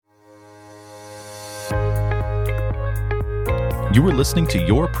You are listening to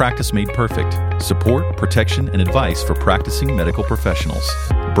Your Practice Made Perfect, support, protection, and advice for practicing medical professionals.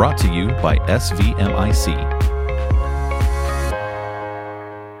 Brought to you by SVMIC.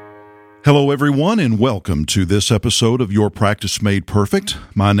 Hello, everyone, and welcome to this episode of Your Practice Made Perfect.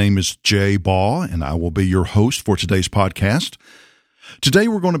 My name is Jay Baugh, and I will be your host for today's podcast. Today,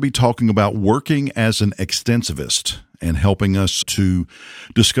 we're going to be talking about working as an extensivist, and helping us to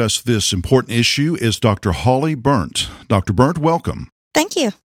discuss this important issue is Dr. Holly Berndt. Dr. Berndt, welcome. Thank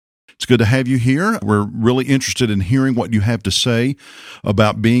you. It's good to have you here. We're really interested in hearing what you have to say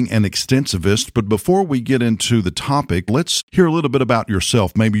about being an extensivist. But before we get into the topic, let's hear a little bit about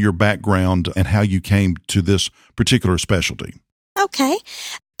yourself, maybe your background and how you came to this particular specialty. Okay.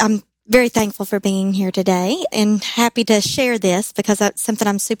 I'm very thankful for being here today and happy to share this because that's something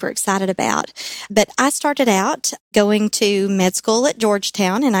I'm super excited about. But I started out going to med school at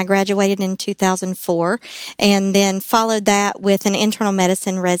Georgetown, and I graduated in 2004, and then followed that with an internal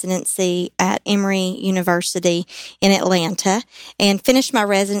medicine residency at Emory University in Atlanta, and finished my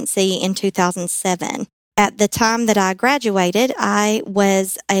residency in 2007. At the time that I graduated, I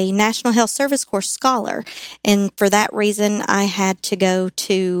was a National Health Service Corps scholar, and for that reason, I had to go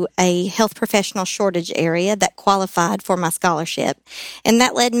to a health professional shortage area that qualified for my scholarship, and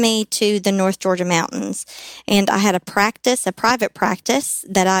that led me to the North Georgia mountains. And I had a private practice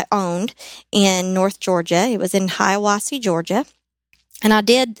that I owned in North Georgia. It was in Hiawassee, Georgia. And I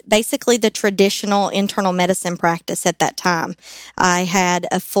did basically the traditional internal medicine practice at that time. I had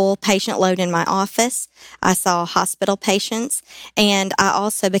a full patient load in my office. I saw hospital patients, and I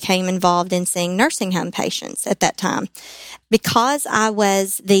also became involved in seeing nursing home patients at that time. Because I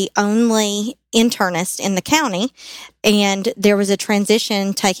was the only internist in the county and there was a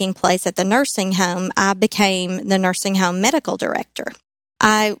transition taking place at the nursing home, I became the nursing home medical director.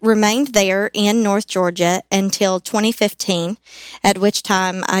 I remained there in North Georgia until 2015, at which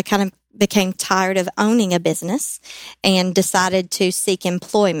time I kind of became tired of owning a business and decided to seek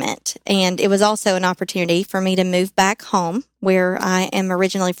employment. And it was also an opportunity for me to move back home where I am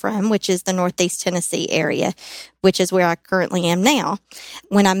originally from, which is the Northeast Tennessee area, which is where I currently am now.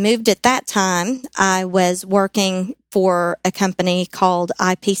 When I moved at that time, I was working for a company called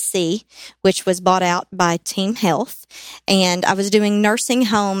IPC, which was bought out by Team Health, and I was doing nursing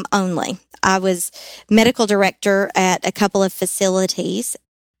home only. I was medical director at a couple of facilities,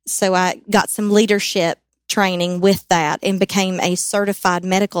 so I got some leadership training with that and became a certified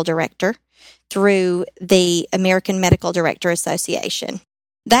medical director through the American Medical Director Association.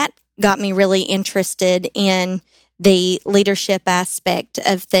 That got me really interested in the leadership aspect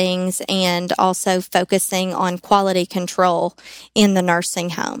of things and also focusing on quality control in the nursing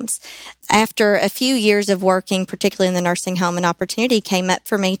homes. After a few years of working, particularly in the nursing home, an opportunity came up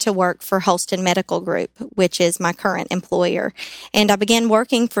for me to work for Holston Medical Group, which is my current employer. And I began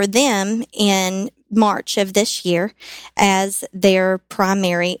working for them in March of this year as their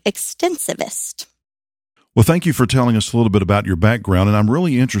primary extensivist. Well, thank you for telling us a little bit about your background, and I'm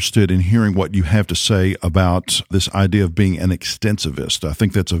really interested in hearing what you have to say about this idea of being an extensivist. I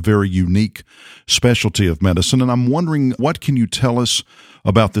think that's a very unique specialty of medicine, and I'm wondering, what can you tell us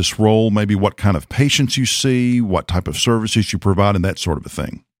about this role, maybe what kind of patients you see, what type of services you provide, and that sort of a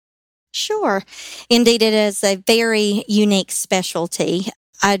thing? Sure. Indeed, it is a very unique specialty.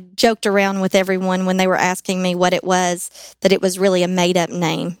 I joked around with everyone when they were asking me what it was, that it was really a made-up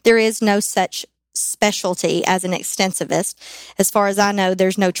name. There is no such specialty as an extensivist. As far as I know,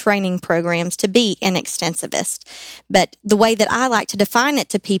 there's no training programs to be an extensivist. But the way that I like to define it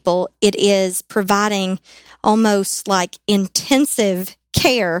to people, it is providing almost like intensive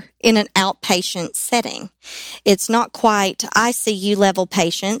care in an outpatient setting. It's not quite ICU level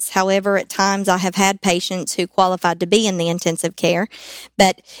patients. However, at times I have had patients who qualified to be in the intensive care,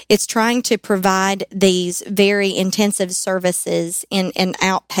 but it's trying to provide these very intensive services in an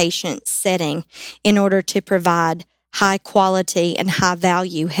outpatient setting in order to provide high quality and high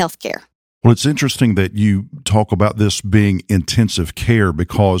value healthcare. Well, it's interesting that you talk about this being intensive care,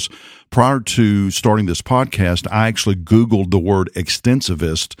 because prior to starting this podcast, I actually Googled the word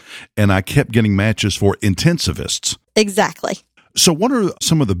extensivist, and I kept getting matches for intensivists. Exactly. So what are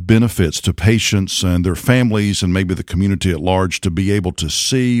some of the benefits to patients and their families and maybe the community at large to be able to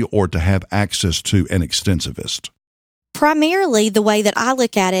see or to have access to an extensivist? Primarily, the way that I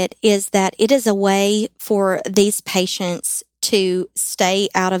look at it is that it is a way for these patients to stay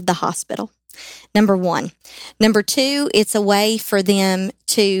out of the hospital. Number one. Number two, it's a way for them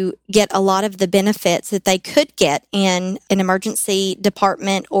to get a lot of the benefits that they could get in an emergency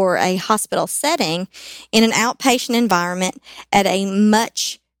department or a hospital setting in an outpatient environment at a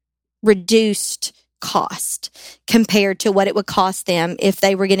much reduced cost compared to what it would cost them if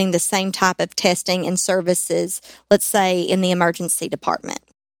they were getting the same type of testing and services, let's say, in the emergency department.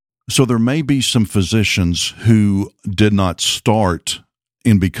 So there may be some physicians who did not start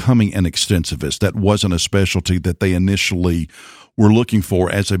in becoming an extensivist. That wasn't a specialty that they initially were looking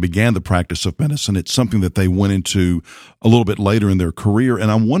for as they began the practice of medicine. It's something that they went into a little bit later in their career. And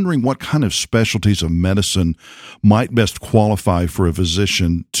I'm wondering what kind of specialties of medicine might best qualify for a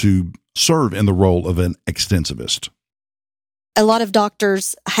physician to serve in the role of an extensivist. A lot of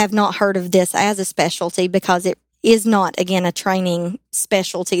doctors have not heard of this as a specialty because it is not, again, a training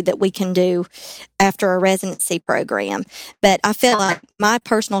specialty that we can do after a residency program. But I feel like my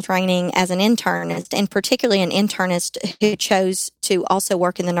personal training as an internist, and particularly an internist who chose to also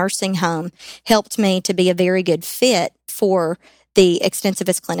work in the nursing home, helped me to be a very good fit for the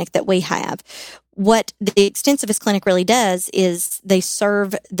extensivist clinic that we have. What the extensivist clinic really does is they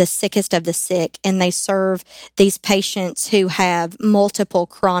serve the sickest of the sick, and they serve these patients who have multiple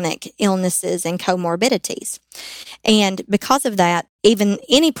chronic illnesses and comorbidities. And because of that, even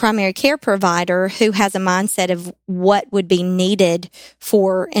any primary care provider who has a mindset of what would be needed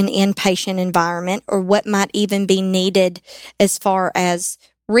for an inpatient environment, or what might even be needed as far as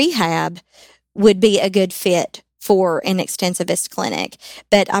rehab, would be a good fit for an extensivist clinic.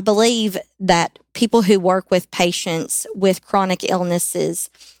 But I believe that people who work with patients with chronic illnesses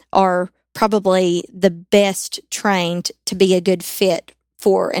are probably the best trained to be a good fit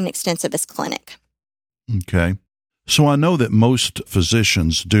for an extensivist clinic. Okay. So I know that most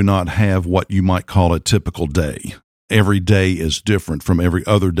physicians do not have what you might call a typical day. Every day is different from every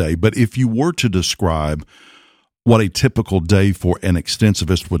other day. But if you were to describe what a typical day for an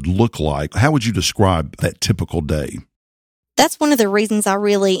extensivist would look like, how would you describe that typical day? That's one of the reasons I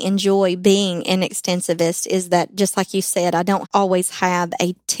really enjoy being an extensivist, is that, just like you said, I don't always have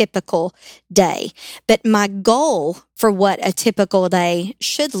a typical day. But my goal for what a typical day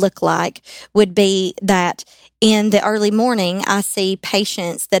should look like would be that in the early morning, I see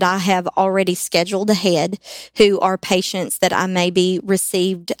patients that I have already scheduled ahead, who are patients that I maybe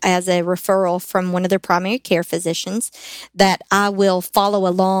received as a referral from one of their primary care physicians, that I will follow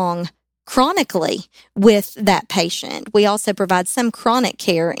along chronically with that patient. We also provide some chronic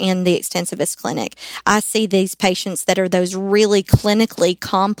care in the extensivist clinic. I see these patients that are those really clinically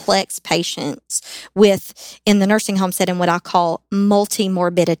complex patients with, in the nursing home setting, what I call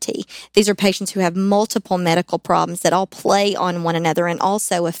multi-morbidity. These are patients who have multiple medical problems that all play on one another and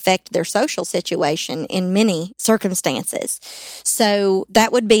also affect their social situation in many circumstances. So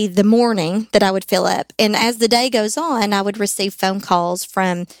that would be the morning that I would fill up. And as the day goes on, I would receive phone calls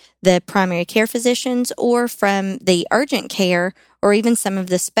from the primary care physicians or from the urgent care, or even some of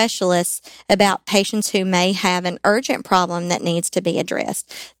the specialists, about patients who may have an urgent problem that needs to be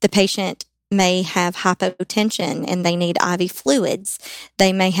addressed. The patient may have hypotension and they need IV fluids.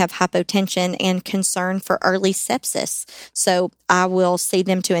 They may have hypotension and concern for early sepsis. So I will see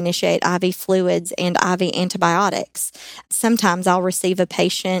them to initiate IV fluids and IV antibiotics. Sometimes I'll receive a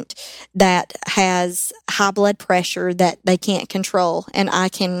patient that has high blood pressure that they can't control, and I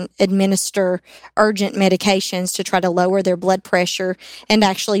can administer urgent medications to try to lower their blood pressure and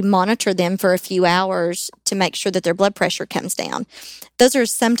actually monitor them for a few hours to make sure that their blood pressure comes down. Those are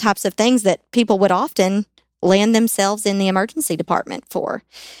some types of things that people would often land themselves in the emergency department for.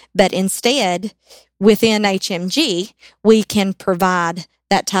 But instead, within HMG, we can provide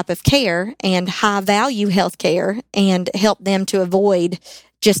that type of care and high-value health care and help them to avoid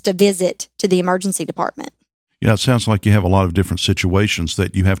just a visit to the emergency department. Yeah, it sounds like you have a lot of different situations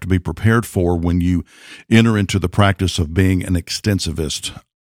that you have to be prepared for when you enter into the practice of being an extensivist.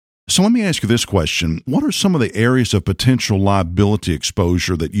 So let me ask you this question. What are some of the areas of potential liability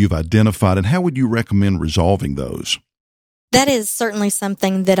exposure that you've identified, and how would you recommend resolving those? That is certainly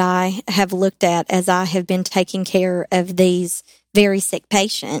something that I have looked at as I have been taking care of these very sick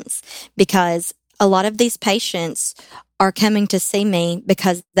patients, because a lot of these patients are coming to see me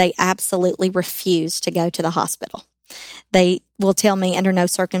because they absolutely refuse to go to the hospital. They will tell me under no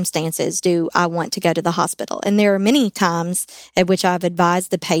circumstances do I want to go to the hospital. And there are many times at which I've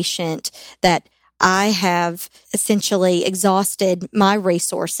advised the patient that I have essentially exhausted my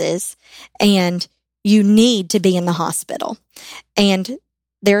resources and you need to be in the hospital. And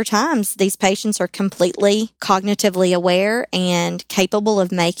there are times these patients are completely cognitively aware and capable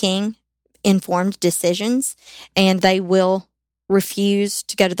of making informed decisions, and they will refuse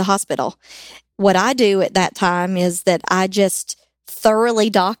to go to the hospital. What I do at that time is that I just thoroughly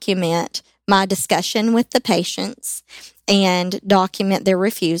document my discussion with the patients and document their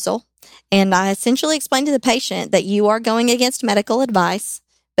refusal. And I essentially explain to the patient that you are going against medical advice,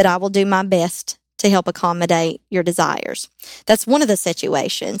 but I will do my best to help accommodate your desires. That's one of the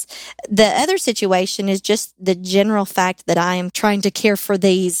situations. The other situation is just the general fact that I am trying to care for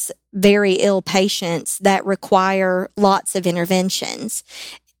these very ill patients that require lots of interventions.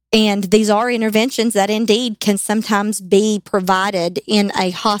 And these are interventions that indeed can sometimes be provided in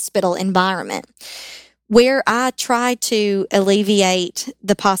a hospital environment. Where I try to alleviate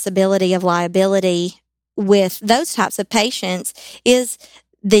the possibility of liability with those types of patients is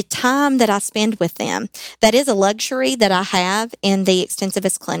the time that I spend with them. That is a luxury that I have in the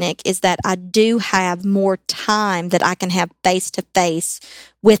extensivist clinic, is that I do have more time that I can have face-to-face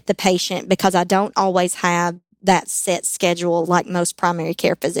with the patient, because I don't always have that set schedule like most primary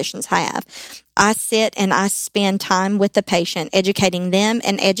care physicians have. I sit and I spend time with the patient, educating them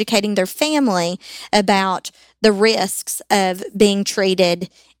and educating their family about the risks of being treated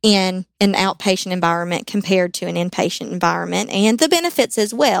in an outpatient environment compared to an inpatient environment, and the benefits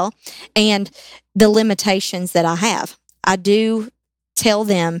as well, and the limitations that I have. I do tell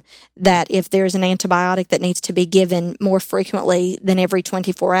them that if there's an antibiotic that needs to be given more frequently than every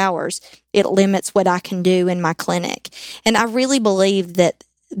 24 hours, it limits what I can do in my clinic. And I really believe that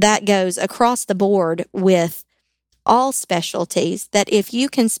that goes across the board with all specialties, that if you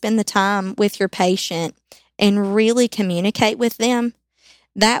can spend the time with your patient and really communicate with them,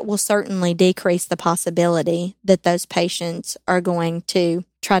 that will certainly decrease the possibility that those patients are going to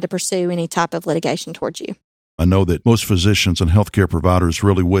try to pursue any type of litigation towards you. I know that most physicians and healthcare providers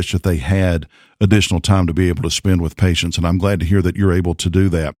really wish that they had additional time to be able to spend with patients, and I'm glad to hear that you're able to do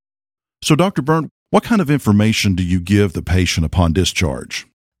that. So, Dr. Byrne, what kind of information do you give the patient upon discharge?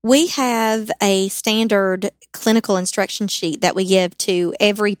 We have a standard clinical instruction sheet that we give to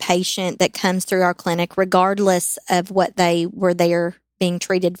every patient that comes through our clinic, regardless of what they were there being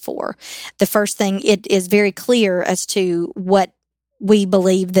treated for. The first thing, it is very clear as to what we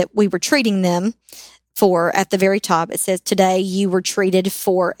believe that we were treating them for. At the very top, it says, today you were treated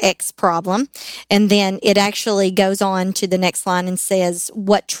for X problem. And then it actually goes on to the next line and says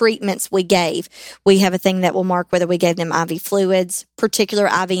what treatments we gave. We have a thing that will mark whether we gave them IV fluids, particular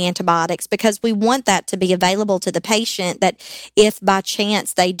IV antibiotics, because we want that to be available to the patient, that if by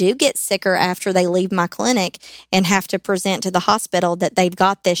chance they do get sicker after they leave my clinic and have to present to the hospital, that they've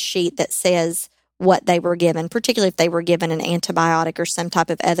got this sheet that says what they were given, particularly if they were given an antibiotic or some type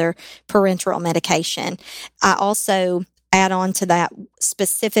of other parenteral medication. I also add on to that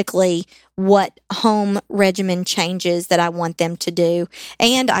specifically what home regimen changes that I want them to do.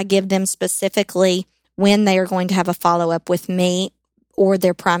 And I give them specifically when they are going to have a follow-up with me or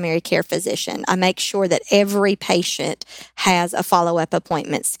their primary care physician. I make sure that every patient has a follow-up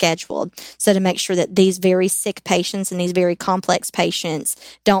appointment scheduled, so to make sure that these very sick patients and these very complex patients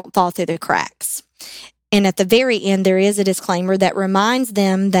don't fall through the cracks. And at the very end, there is a disclaimer that reminds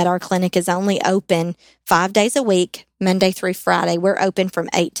them that our clinic is only open 5 days a week, Monday through Friday. We're open from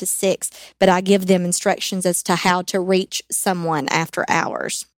 8 to 6, but I give them instructions as to how to reach someone after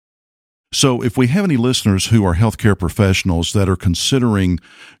hours. So if we have any listeners who are healthcare professionals that are considering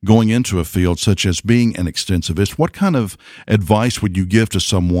going into a field such as being an extensivist, what kind of advice would you give to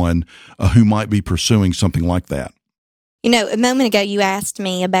someone who might be pursuing something like that? You know, a moment ago you asked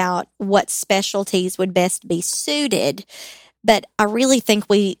me about what specialties would best be suited, but I really think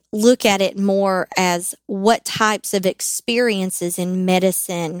we look at it more as what types of experiences in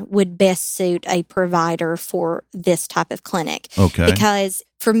medicine would best suit a provider for this type of clinic. Okay. Because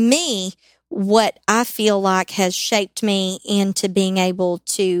for me, what I feel like has shaped me into being able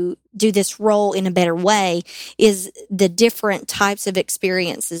to do this role in a better way is the different types of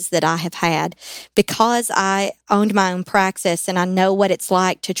experiences that I have had. Because I owned my own practice and I know what it's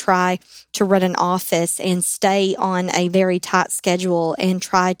like to try to run an office and stay on a very tight schedule and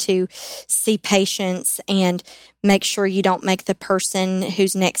try to see patients and make sure you don't make the person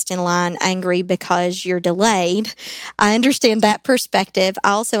who's next in line angry because you're delayed. I understand that perspective. I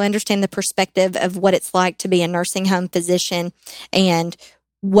also understand the perspective of what it's like to be a nursing home physician and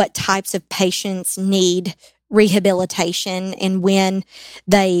what types of patients need rehabilitation and when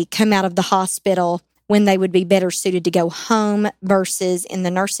they come out of the hospital, when they would be better suited to go home versus in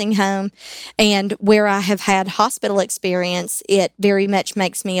the nursing home. And where I have had hospital experience, it very much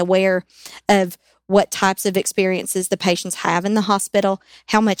makes me aware of what types of experiences the patients have in the hospital,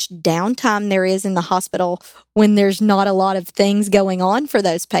 how much downtime there is in the hospital when there's not a lot of things going on for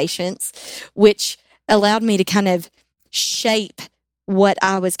those patients, which allowed me to kind of shape what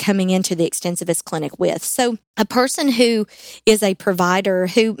I was coming into the extensivist clinic with. So a person who is a provider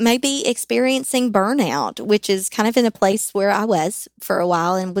who may be experiencing burnout, which is kind of in a place where I was for a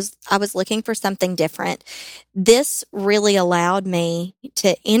while and I was looking for something different. This really allowed me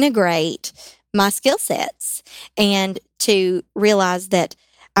to integrate my skill sets and to realize that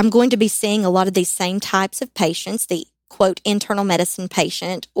I'm going to be seeing a lot of these same types of patients, the quote internal medicine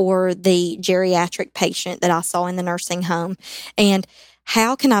patient or the geriatric patient that I saw in the nursing home. And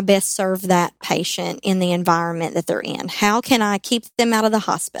how can I best serve that patient in the environment that they're in? How can I keep them out of the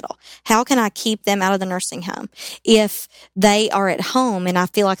hospital? How can I keep them out of the nursing home? If they are at home and I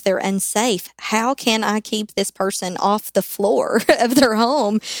feel like they're unsafe, how can I keep this person off the floor of their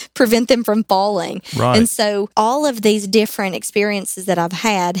home, prevent them from falling? Right. And so all of these different experiences that I've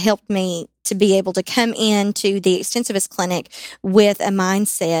had helped me to be able to come into the extensivist clinic with a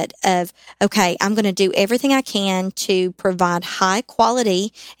mindset of, okay, I'm going to do everything I can to provide high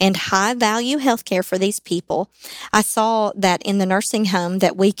quality and high value healthcare for these people. I saw that in the nursing home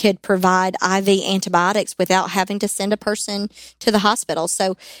that we could provide IV antibiotics without having to send a person to the hospital.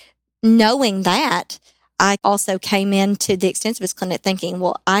 So knowing that, I also came into the extensivist clinic thinking,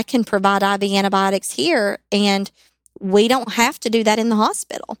 well, I can provide IV antibiotics here and we don't have to do that in the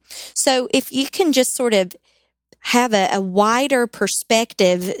hospital. So if you can just sort of have a wider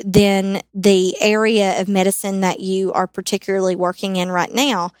perspective than the area of medicine that you are particularly working in right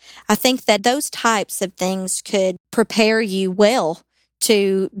now, I think that those types of things could prepare you well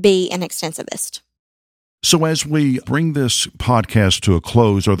to be an extensivist. So as we bring this podcast to a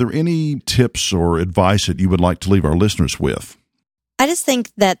close, are there any tips or advice that you would like to leave our listeners with? I just think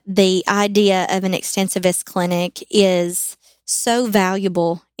that the idea of an extensivist clinic is so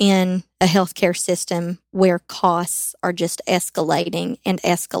valuable in a healthcare system where costs are just escalating and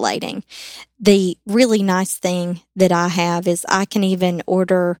escalating. The really nice thing that I have is I can even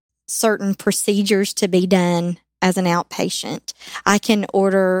order certain procedures to be done as an outpatient. I can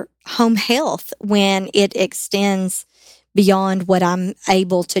order home health when it extends beyond what I'm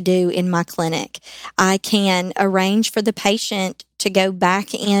able to do in my clinic. I can arrange for the patient to go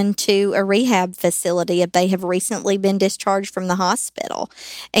back into a rehab facility if they have recently been discharged from the hospital.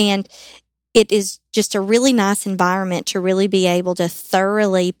 And it is just a really nice environment to really be able to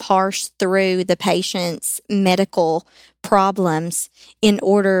thoroughly parse through the patient's medical problems in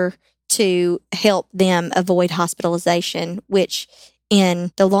order to help them avoid hospitalization, which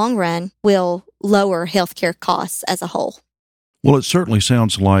in the long run will lower healthcare costs as a whole. Well, it certainly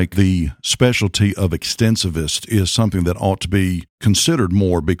sounds like the specialty of extensivist is something that ought to be considered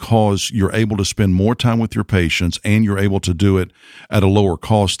more because you're able to spend more time with your patients and you're able to do it at a lower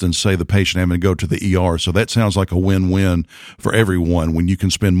cost than, say, the patient having to go to the ER. So that sounds like a win-win for everyone when you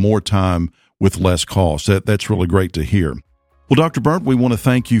can spend more time with less cost. That's really great to hear. Well, Dr. Burt, we want to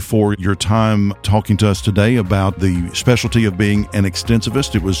thank you for your time talking to us today about the specialty of being an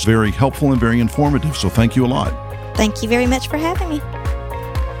extensivist. It was very helpful and very informative, so thank you a lot. Thank you very much for having me.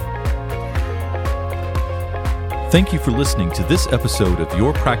 Thank you for listening to this episode of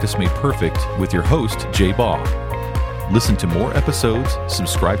Your Practice Made Perfect with your host, Jay Baugh. Listen to more episodes,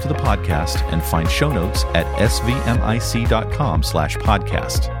 subscribe to the podcast, and find show notes at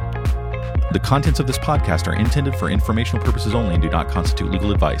svmic.com/podcast. The contents of this podcast are intended for informational purposes only and do not constitute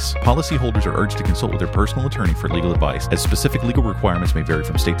legal advice. Policyholders are urged to consult with their personal attorney for legal advice, as specific legal requirements may vary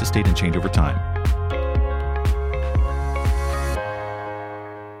from state to state and change over time.